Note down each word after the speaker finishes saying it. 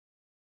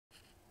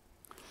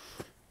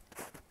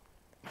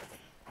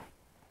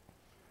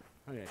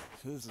Okay,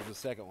 so this is the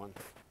second one.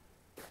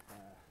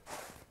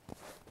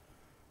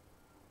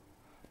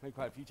 Made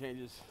quite a few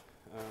changes.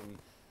 I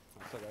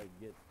still gotta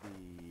get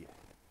the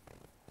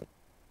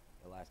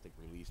elastic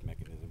release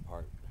mechanism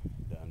part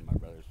done. My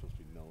brother's supposed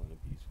to be milling a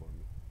piece for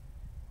me.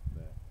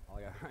 But all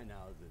I got right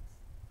now is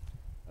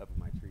it's up in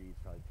my tree.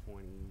 It's probably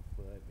 20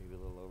 foot, maybe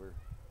a little over.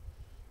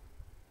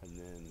 And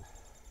then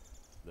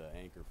the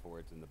anchor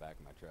for it's in the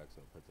back of my truck, so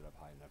it puts it up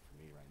high enough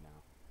for me right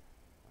now.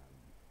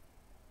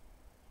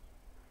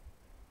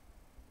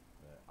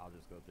 But I'll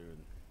just go through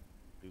and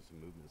do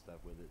some movement stuff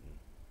with it, and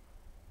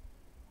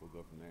we'll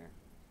go from there.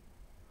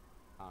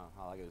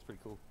 I like it. It's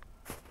pretty cool.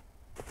 Check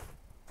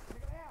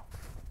it out.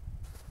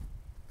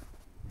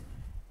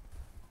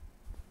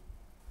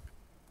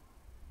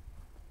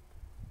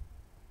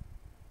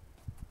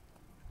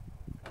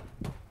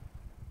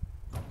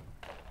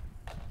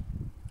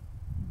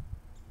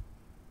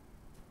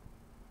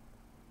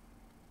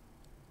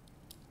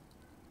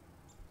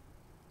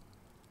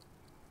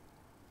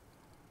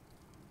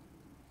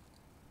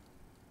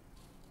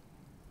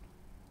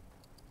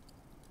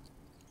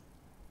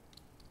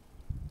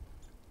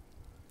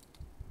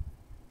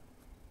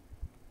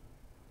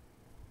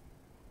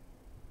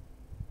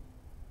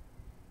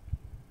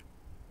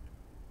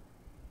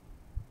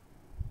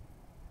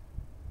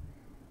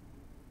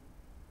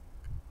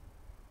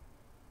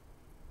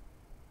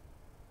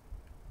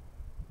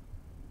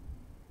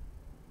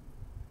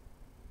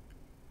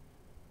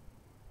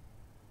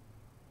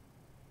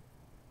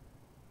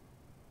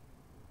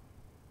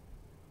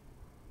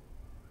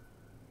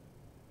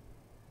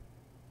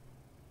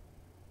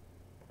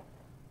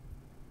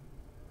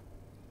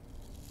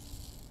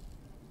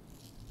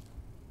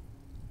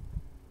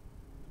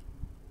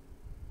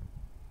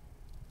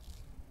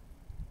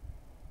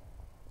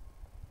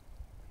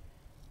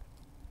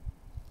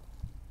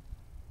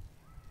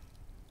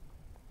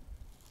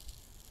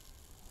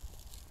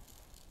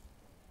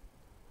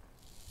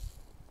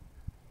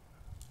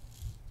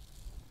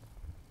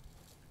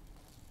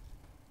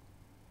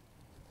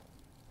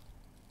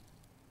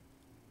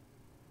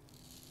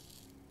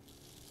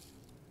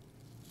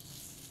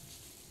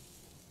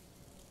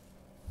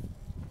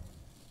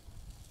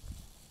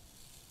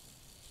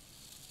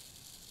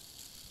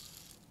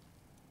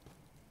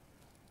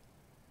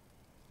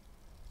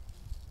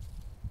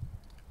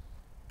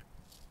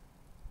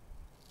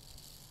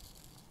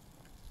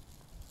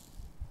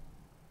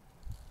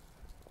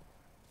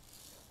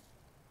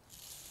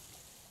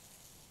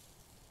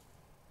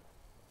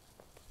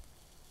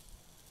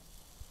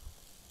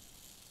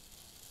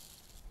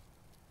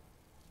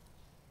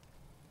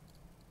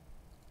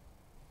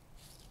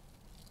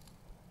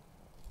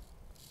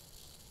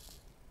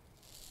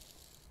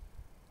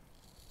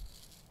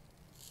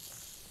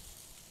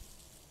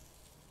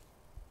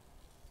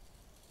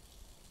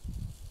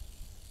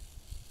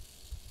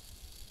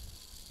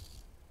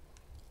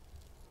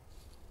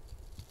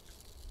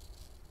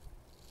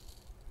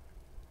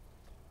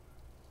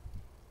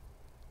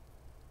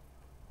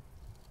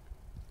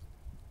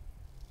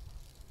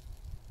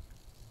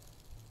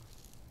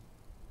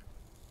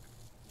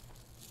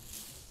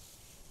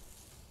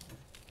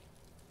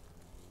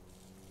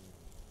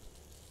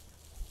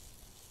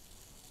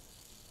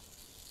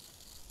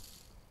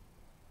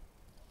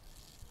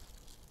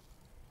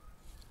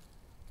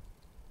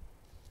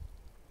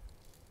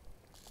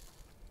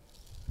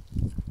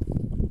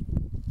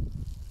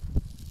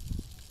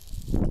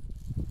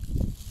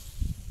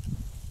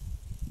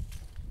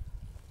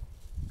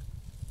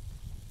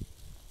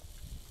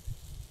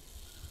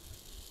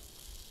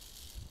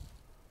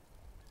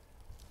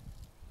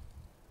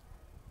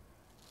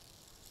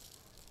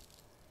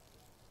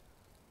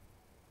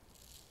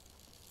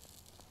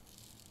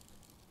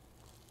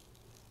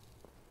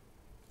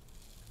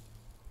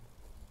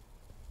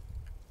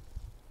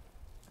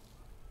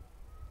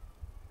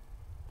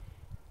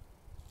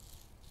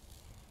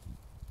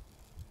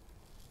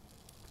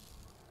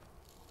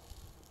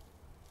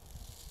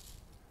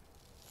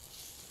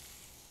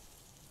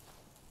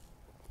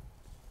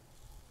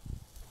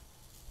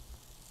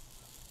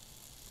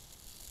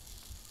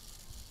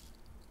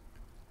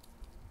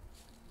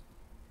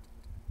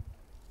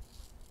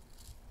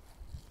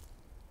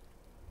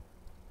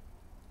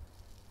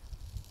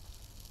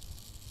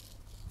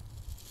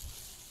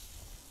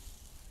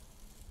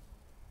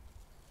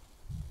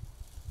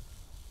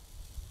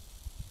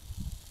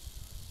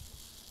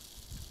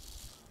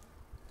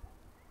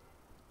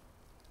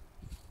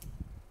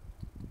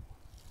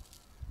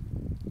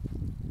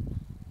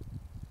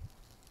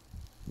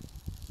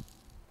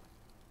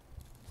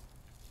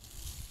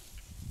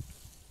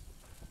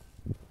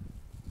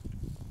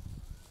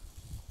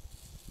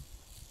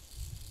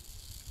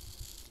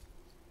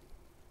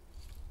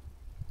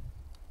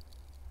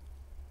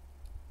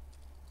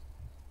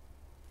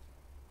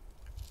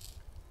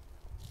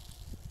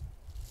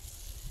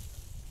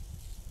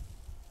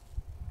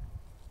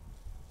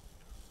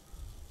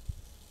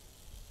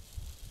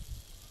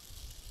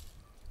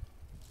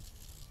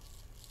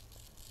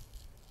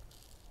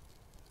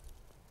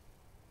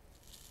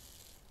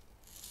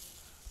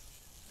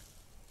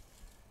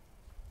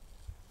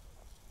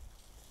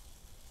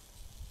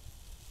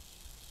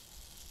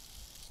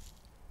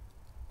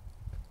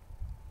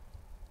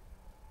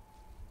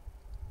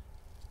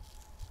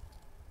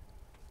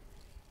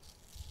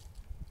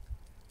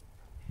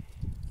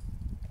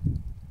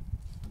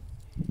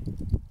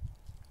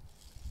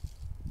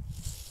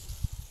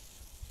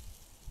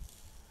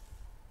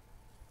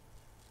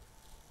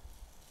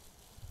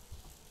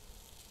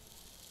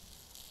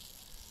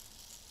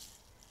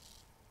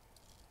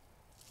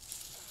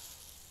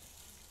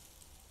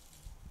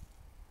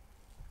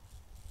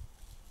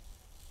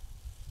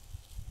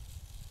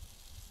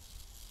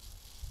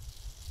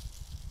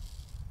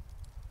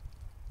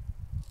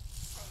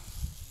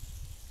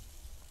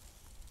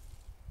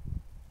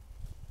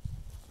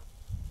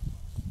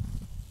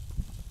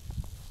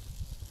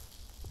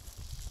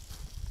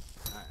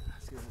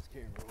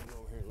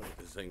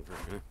 thing for a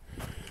minute.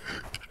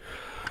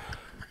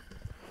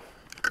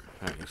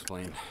 I can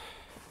explain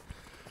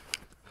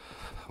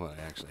what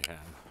I actually have.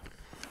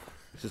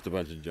 It's just a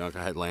bunch of junk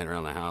I had laying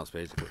around the house,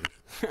 basically.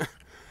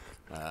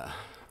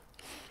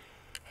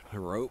 A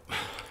rope.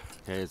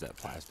 Okay, is that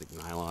plastic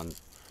nylon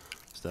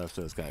stuff,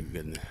 so it's got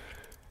good.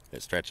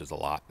 It stretches a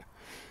lot,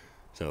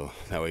 so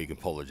that way you can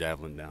pull the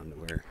Javelin down to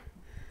where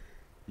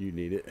you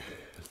need it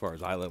as far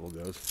as eye level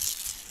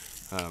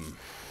goes.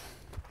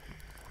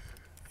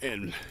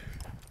 And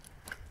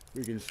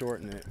we can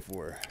shorten it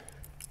for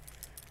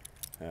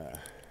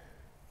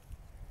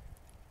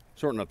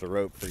shorten up the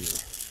rope for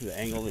the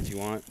angle that you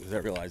want, because I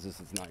realize this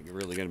is not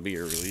really going to be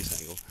your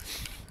release angle.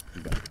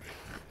 But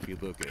if you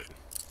look at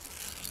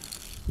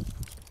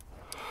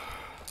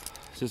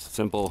it's just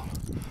simple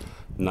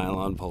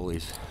nylon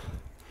pulleys.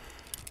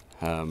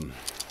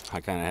 I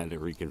kind of had to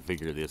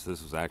reconfigure this.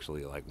 This was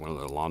actually like one of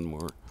the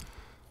lawnmower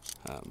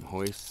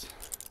hoists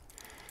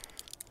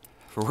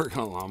for working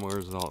on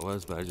lawnmowers is all it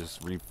was, but I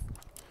just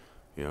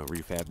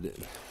refabbed it.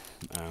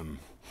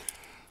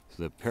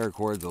 So the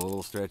paracord's a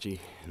little stretchy,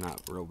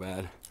 not real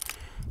bad.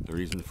 The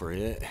reason for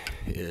it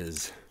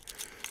is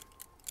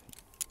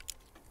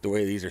the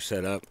way these are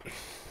set up.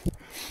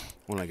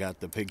 When I got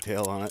the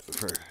pigtail on it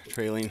for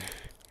trailing,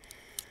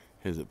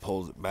 is it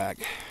pulls it back.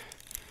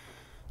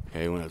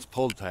 Okay, when it's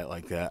pulled tight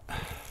like that,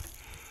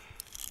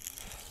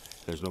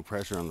 there's no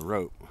pressure on the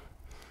rope,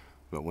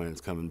 but when it's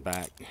coming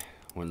back,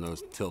 when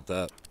those tilt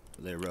up,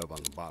 they rub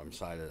on the bottom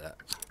side of that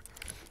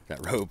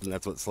rope, and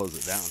that's what slows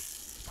it down.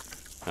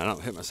 I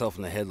don't hit myself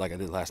in the head like I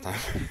did last time.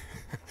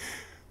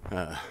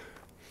 But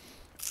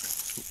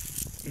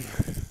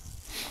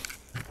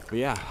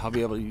yeah, I'll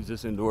be able to use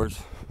this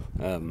indoors.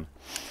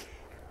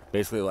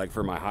 Basically, like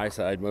for my high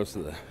side, most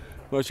of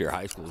your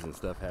high schools and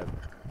stuff have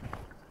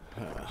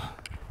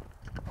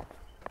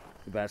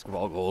the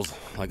basketball goals,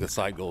 like the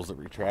side goals that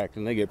retract,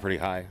 and they get pretty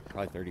high,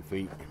 probably 30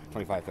 feet,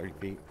 25, 30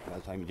 feet by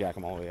the time you jack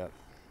them all the way up.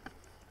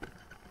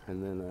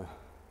 And then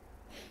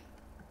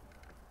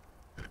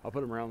I'll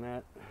put them around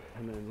that,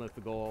 and then lift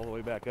the goal all the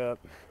way back up.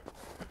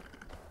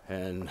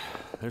 And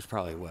there's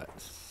probably, what,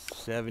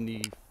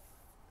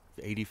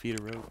 80 feet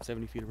of rope,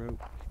 70 feet of rope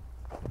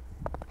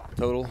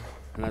total,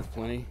 and that's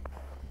plenty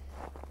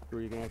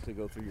where you can actually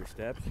go through your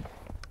steps.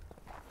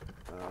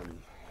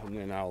 And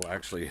then I'll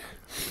actually,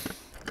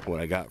 what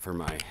I got for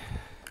my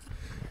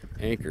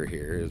anchor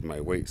here is my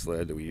weight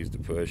sled that we used to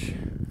push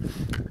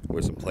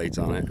with some plates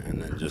on it,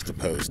 and then just a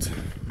post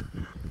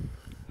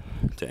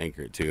to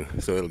anchor it to,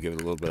 so it'll give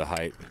it a little bit of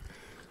height.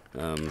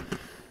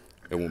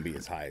 It won't be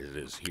as high as it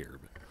is here,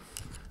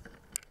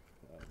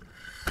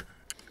 but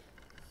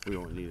we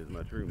don't need as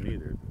much room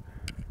either.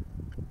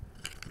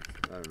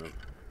 I don't know.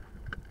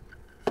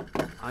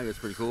 I think it's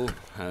pretty cool.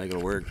 I think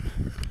it'll work.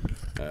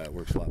 It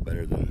works a lot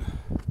better than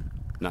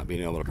not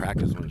being able to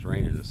practice when it's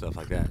raining and stuff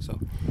like that. So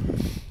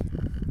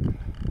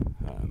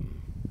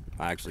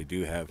I actually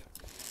do have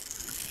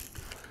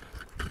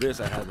this.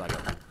 I had like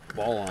a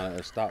ball on it,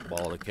 a stop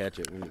ball to catch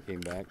it when it came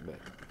back, but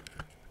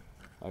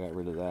I got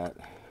rid of that.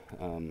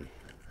 And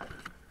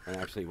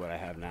actually what I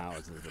have now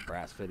is there's a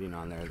brass fitting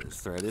on there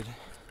that's threaded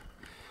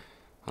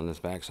on this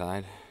back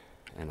side,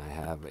 and I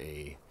have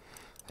a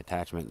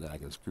attachment that I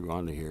can screw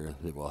onto here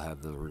that will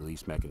have the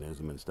release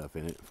mechanism and stuff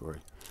in it for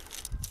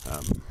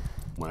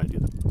when I do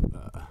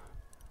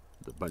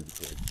the bungee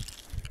cord.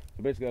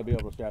 So basically I'll be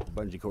able to strap the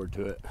bungee cord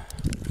to it,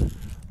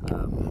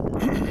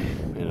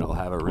 and it'll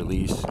have a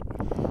release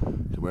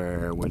to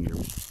where when you're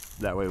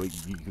that way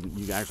you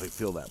can actually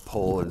feel that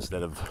pull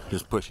instead of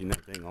just pushing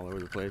that thing all over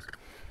the place.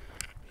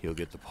 You'll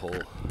get the pull,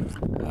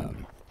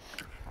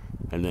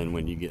 and then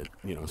when you get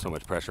so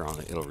much pressure on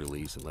it, it'll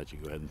release and let you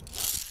go ahead and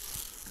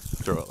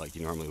throw it like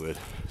you normally would.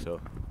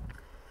 So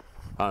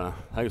I don't know,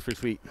 I think it's pretty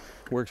sweet.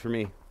 Works for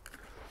me.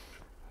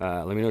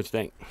 Let me know what you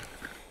think.